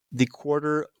the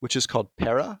quarter which is called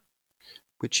Pera,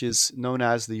 which is known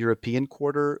as the European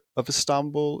quarter of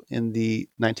Istanbul in the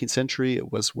 19th century.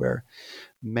 It was where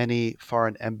many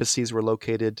foreign embassies were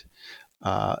located,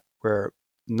 where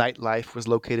nightlife was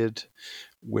located,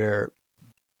 where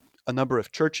a number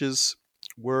of churches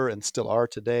were and still are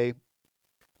today.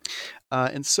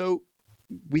 And so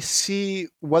we see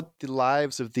what the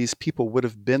lives of these people would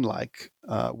have been like,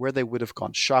 where they would have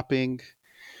gone shopping,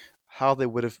 how they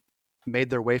would have made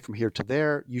their way from here to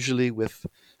there, usually with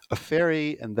a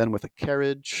ferry and then with a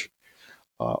carriage,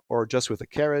 or just with a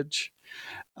carriage.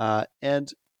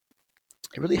 And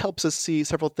it really helps us see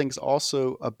several things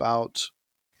also about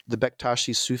the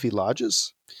Bektashi Sufi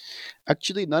lodges.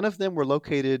 Actually, none of them were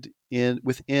located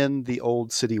within the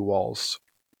old city walls.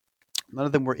 None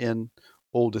of them were in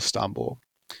old Istanbul.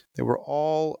 They were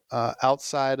all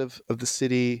outside of the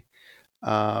city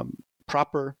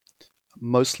proper,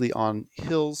 mostly on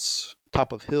hills,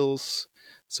 top of hills,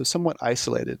 so somewhat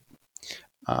isolated.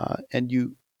 And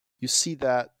you see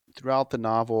that throughout the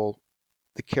novel.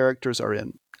 The characters are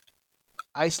in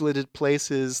isolated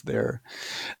places, they're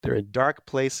in dark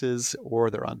places, or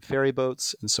they're on ferry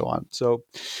boats, and so on. So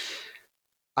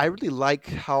I really like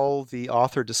how the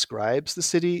author describes the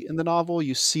city in the novel.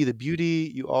 You see the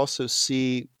beauty, you also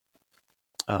see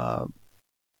the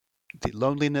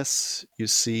loneliness, you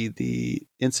see the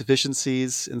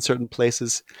insufficiencies in certain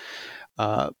places.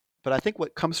 But I think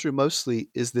what comes through mostly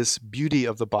is this beauty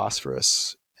of the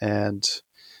Bosphorus and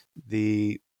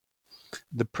the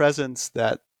presence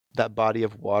that body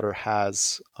of water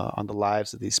has on the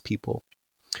lives of these people,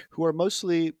 who are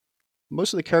mostly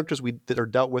most of the characters that are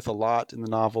dealt with a lot in the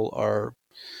novel are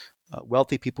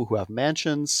wealthy people who have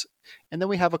mansions, and then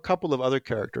we have a couple of other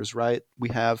characters. Right, we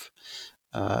have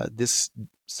this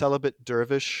celibate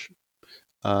dervish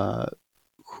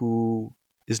who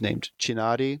is named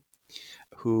Chinari,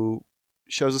 who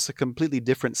shows us a completely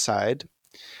different side,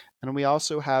 and we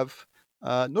also have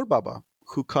Nur Baba,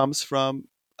 who comes from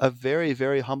a very,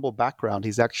 very humble background.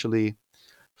 He's actually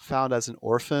found as an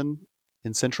orphan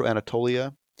in central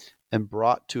Anatolia and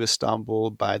brought to Istanbul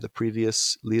by the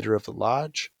previous leader of the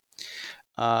lodge.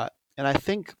 And I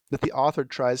think that the author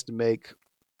tries to make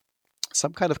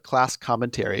some kind of class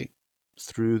commentary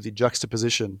through the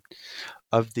juxtaposition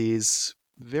of these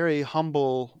very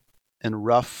humble and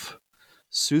rough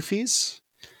Sufis,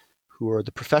 who are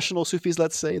the professional Sufis,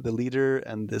 let's say, the leader,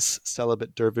 and this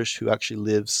celibate dervish who actually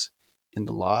lives in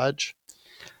the lodge,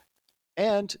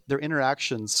 and their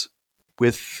interactions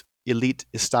with elite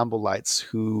Istanbulites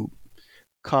who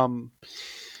come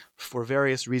for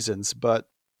various reasons, but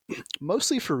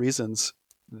mostly for reasons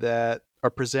that are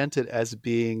presented as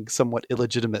being somewhat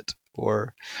illegitimate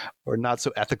or not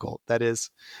so ethical. That is,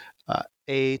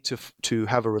 to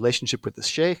have a relationship with the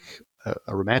sheikh,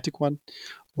 a romantic one,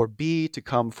 or B, to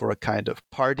come for a kind of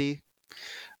party.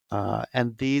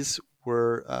 And these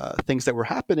were things that were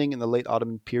happening in the late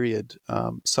Ottoman period.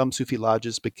 Some Sufi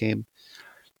lodges became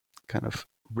kind of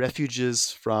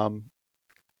refuges from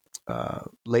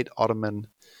late Ottoman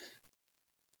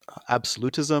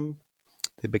absolutism.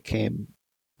 They became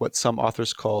what some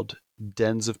authors called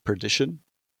dens of perdition,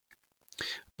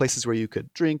 places where you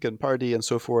could drink and party and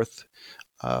so forth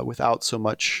without so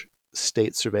much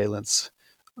state surveillance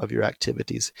of your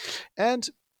activities. And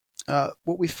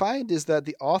what we find is that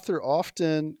the author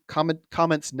often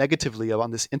comments negatively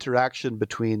on this interaction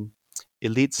between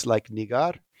elites like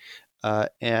Nigar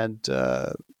and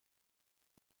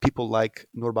people like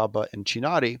Nur Baba and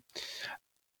Chinari.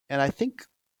 And I think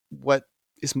what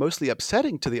is mostly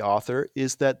upsetting to the author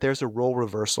is that there's a role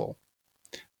reversal.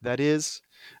 That is,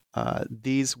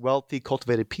 these wealthy,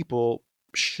 cultivated people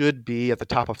should be at the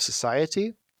top of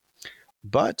society,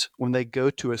 but when they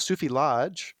go to a Sufi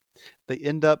lodge, they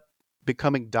end up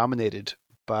becoming dominated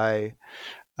by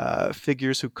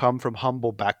figures who come from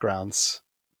humble backgrounds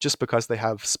just because they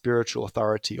have spiritual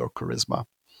authority or charisma.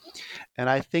 And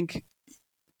I think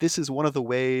this is one of the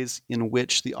ways in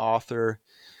which the author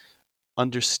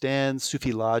understands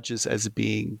Sufi lodges as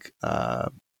being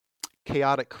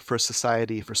chaotic for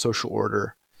society, for social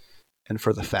order, and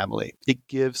for the family. It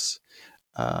gives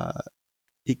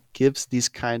these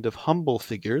kind of humble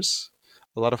figures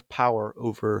a lot of power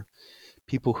over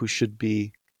people who should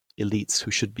be elites,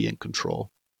 who should be in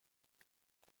control.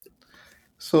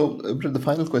 So, the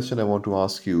final question I want to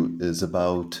ask you is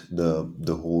about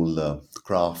the whole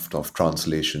craft of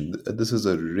translation. This is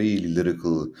a really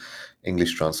lyrical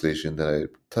English translation that I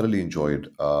thoroughly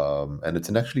enjoyed, and it's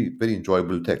an actually very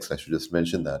enjoyable text. I should just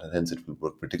mention that, and hence it will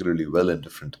work particularly well in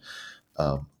different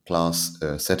class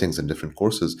settings and different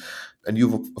courses. And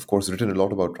you've, of course, written a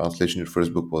lot about translation. Your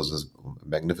first book was this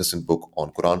magnificent book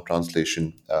on Quran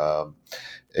translation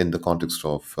in the context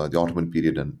of the Ottoman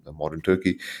period and modern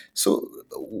Turkey. So,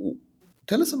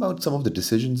 tell us about some of the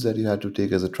decisions that you had to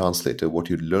take as a translator, what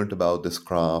you learned about this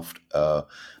craft.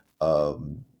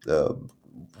 Um, uh,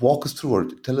 Walk us through or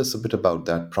tell us a bit about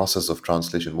that process of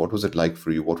translation. What was it like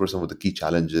for you? What were some of the key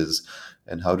challenges,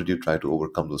 and how did you try to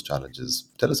overcome those challenges?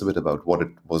 Tell us a bit about what it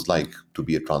was like to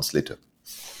be a translator.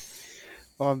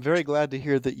 Well, I'm very glad to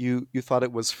hear that you thought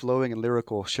it was flowing and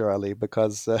lyrical, Sher Ali,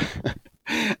 because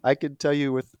I can tell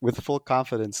you with full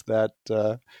confidence that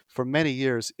for many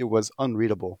years it was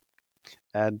unreadable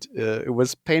and it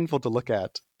was painful to look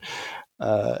at.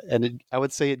 I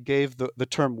would say it gave the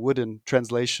term wooden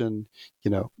translation,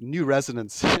 new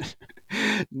resonance,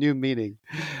 new meaning.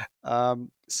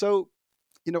 So,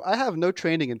 I have no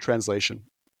training in translation.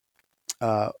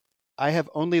 I have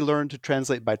only learned to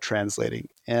translate by translating.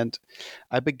 And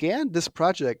I began this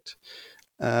project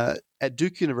at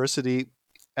Duke University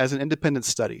as an independent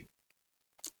study,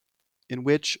 in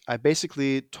which I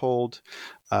basically told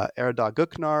Erda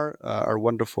Guknar, our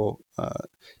wonderful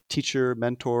teacher,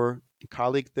 mentor,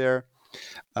 colleague there,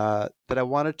 that I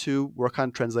wanted to work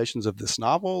on translations of this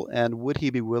novel, and would he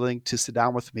be willing to sit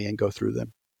down with me and go through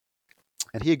them?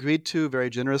 And he agreed to very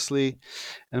generously,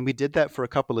 and we did that for a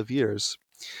couple of years.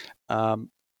 And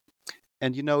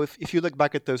if you look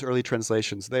back at those early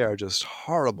translations, they are just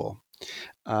horrible.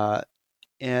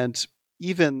 And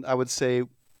even, I would say,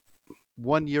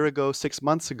 1 year ago, 6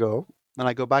 months ago, when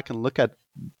I go back and look at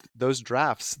those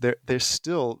drafts, they're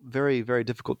still very, very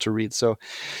difficult to read. So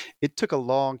it took a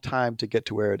long time to get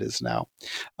to where it is now.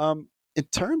 In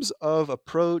terms of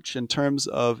approach, in terms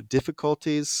of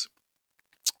difficulties,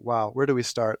 wow, where do we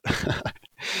start?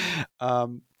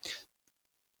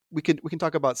 We can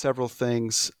talk about several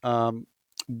things.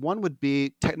 One would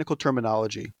be technical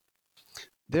terminology.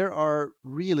 There are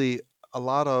really a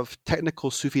lot of technical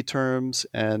Sufi terms,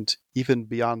 and even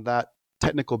beyond that,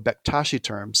 technical Bektashi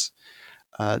terms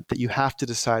that you have to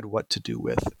decide what to do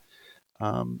with.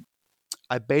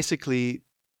 I basically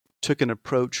took an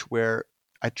approach where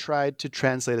I tried to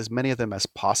translate as many of them as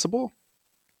possible,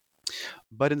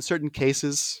 but in certain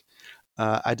cases,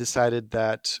 I decided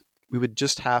that we would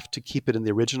just have to keep it in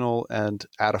the original and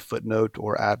add a footnote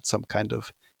or add some kind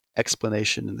of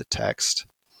explanation in the text.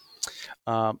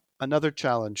 Another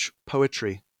challenge,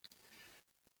 poetry.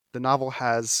 The novel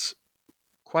has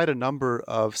quite a number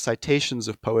of citations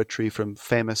of poetry from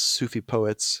famous Sufi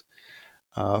poets,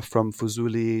 from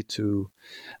Fuzuli to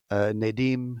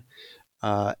Nedim,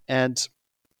 and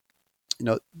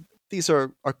these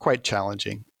are quite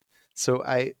challenging. So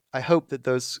I hope that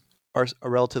those are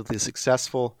relatively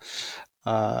successful.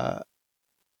 I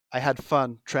had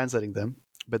fun translating them,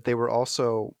 but they were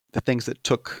also the things that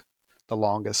took the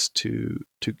longest to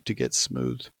get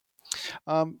smooth.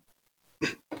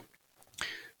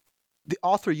 The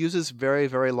author uses very,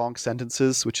 very long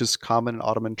sentences, which is common in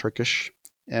Ottoman Turkish,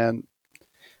 and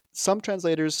some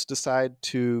translators decide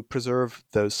to preserve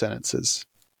those sentences.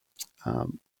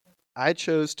 I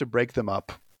chose to break them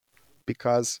up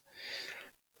because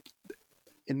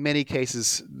in many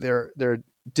cases they're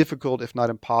difficult, if not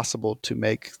impossible, to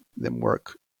make them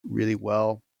work really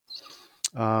well.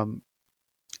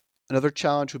 Another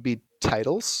challenge would be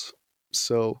titles.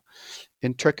 So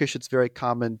in Turkish, it's very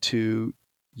common to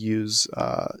use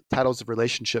titles of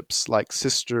relationships like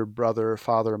sister, brother,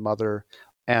 father, mother,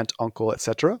 aunt, uncle,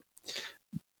 etc.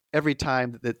 every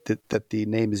time that the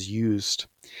name is used.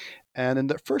 And in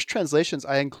the first translations,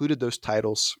 I included those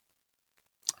titles.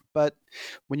 But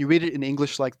when you read it in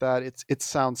English like that, it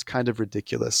sounds kind of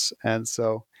ridiculous. And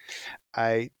so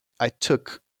I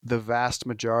took the vast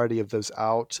majority of those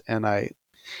out, and I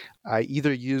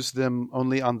either use them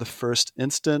only on the first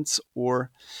instance,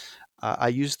 or I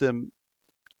use them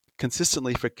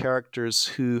consistently for characters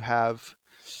who have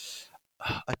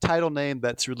a title name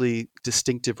that's really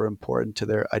distinctive or important to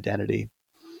their identity.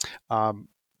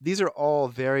 These are all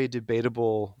very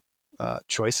debatable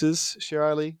choices, Sher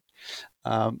Ali.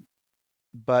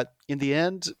 But in the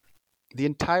end, the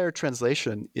entire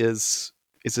translation is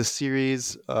a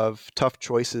series of tough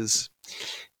choices,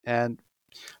 and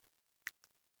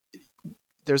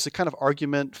there's a kind of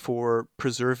argument for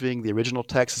preserving the original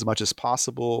text as much as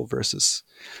possible versus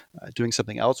doing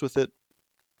something else with it.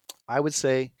 I would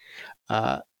say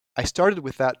I started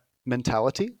with that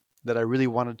mentality that I really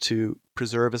wanted to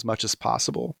preserve as much as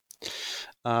possible.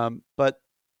 But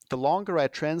the longer I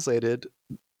translated,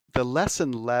 the less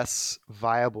and less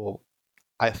viable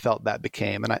I felt that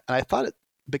became. And I thought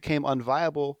became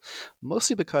unviable,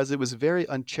 mostly because it was very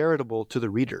uncharitable to the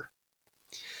reader.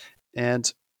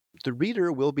 And the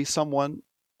reader will be someone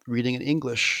reading in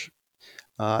English,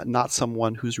 not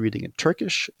someone who's reading in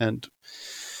Turkish. And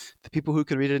the people who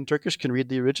can read it in Turkish can read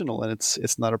the original, and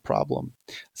it's not a problem.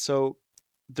 So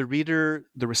the reader,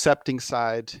 the recepting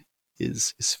side,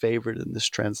 is favored in this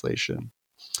translation.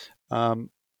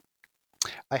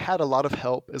 I had a lot of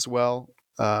help as well,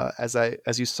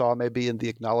 as you saw maybe in the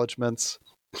acknowledgments.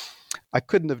 I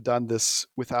couldn't have done this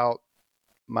without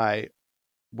my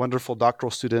wonderful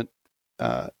doctoral student,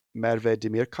 Merve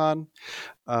Demirkan.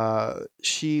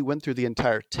 She went through the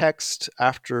entire text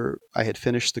after I had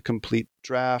finished the complete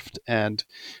draft and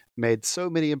made so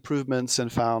many improvements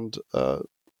and found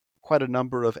quite a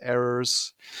number of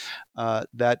errors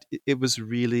that it was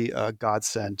really a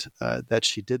godsend that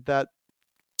she did that.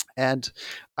 And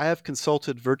I have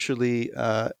consulted virtually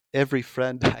every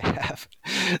friend I have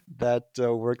that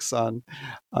works on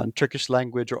Turkish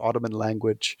language or Ottoman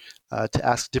language to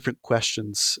ask different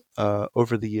questions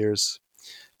over the years.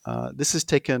 This has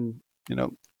taken,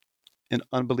 an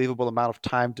unbelievable amount of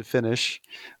time to finish,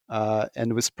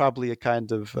 and it was probably a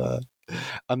kind of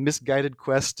a misguided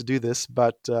quest to do this.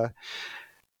 But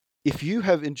if you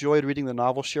have enjoyed reading the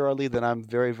novel, Shirley, then I'm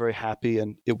very, very happy,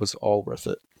 and it was all worth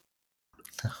it.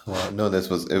 Well, no, this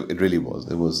was it. Really was.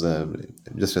 It was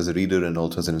just as a reader and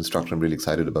also as an instructor. I'm really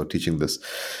excited about teaching this.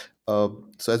 So,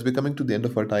 as we're coming to the end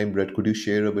of our time, Brett, could you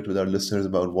share a bit with our listeners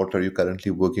about what are you currently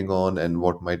working on and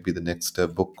what might be the next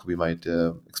book we might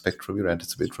expect from you or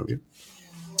anticipate from you?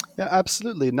 Yeah,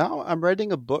 absolutely. Now I'm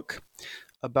writing a book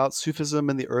about Sufism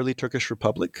in the early Turkish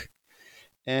Republic,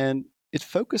 and it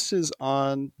focuses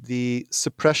on the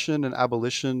suppression and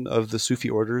abolition of the Sufi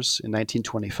orders in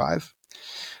 1925.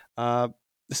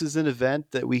 This is an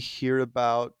event that we hear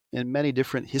about in many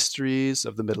different histories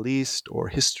of the Middle East or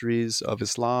histories of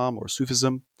Islam or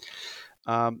Sufism.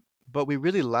 But we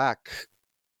really lack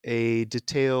a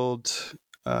detailed,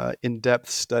 in-depth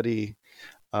study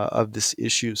of this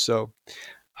issue. So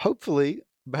hopefully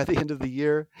by the end of the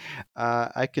year,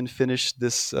 I can finish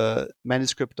this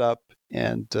manuscript up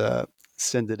and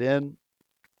send it in.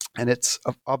 And it's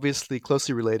obviously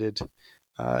closely related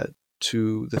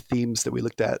to the themes that we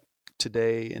looked at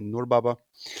today in Nur Baba.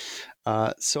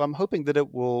 So I'm hoping that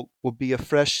it will be a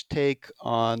fresh take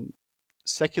on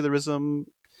secularism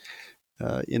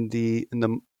in the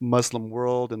Muslim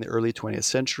world in the early 20th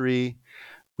century,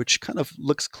 which kind of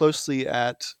looks closely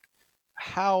at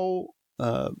how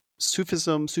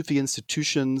Sufism, Sufi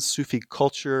institutions, Sufi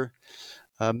culture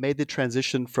made the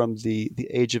transition from the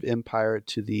age of empire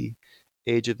to the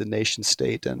age of the nation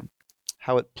state, and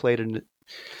how it played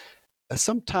a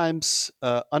sometimes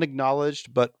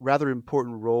unacknowledged but rather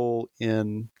important role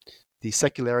in the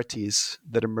secularities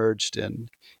that emerged in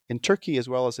Turkey as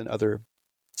well as in other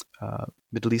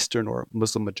Middle Eastern or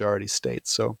Muslim majority states.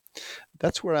 So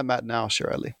that's where I'm at now,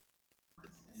 Shirley.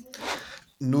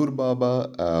 Nur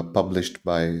Baba, published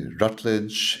by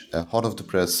Routledge, hot off the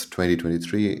press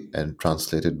 2023, and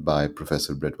translated by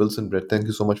Professor Brett Wilson. Brett, thank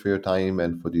you so much for your time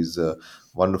and for these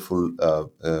wonderful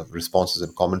responses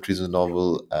and commentaries in the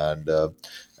novel,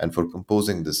 and for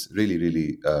composing this really,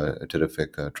 really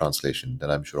terrific translation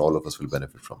that I'm sure all of us will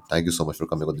benefit from. Thank you so much for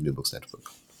coming on the New Books Network.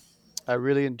 I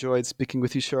really enjoyed speaking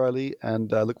with you, Shirley,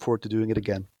 and I look forward to doing it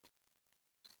again.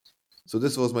 So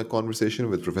this was my conversation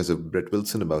with Professor Brett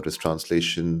Wilson about his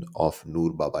translation of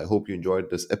Nur Baba. I hope you enjoyed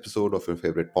this episode of your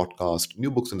favorite podcast,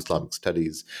 New Books in Islamic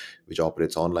Studies, which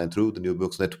operates online through the New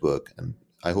Books Network. And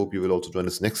I hope you will also join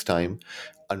us next time.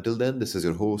 Until then, this is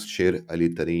your host, Sher Ali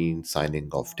Tareen, signing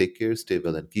off. Take care, stay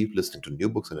well, and keep listening to New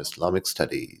Books in Islamic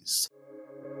Studies.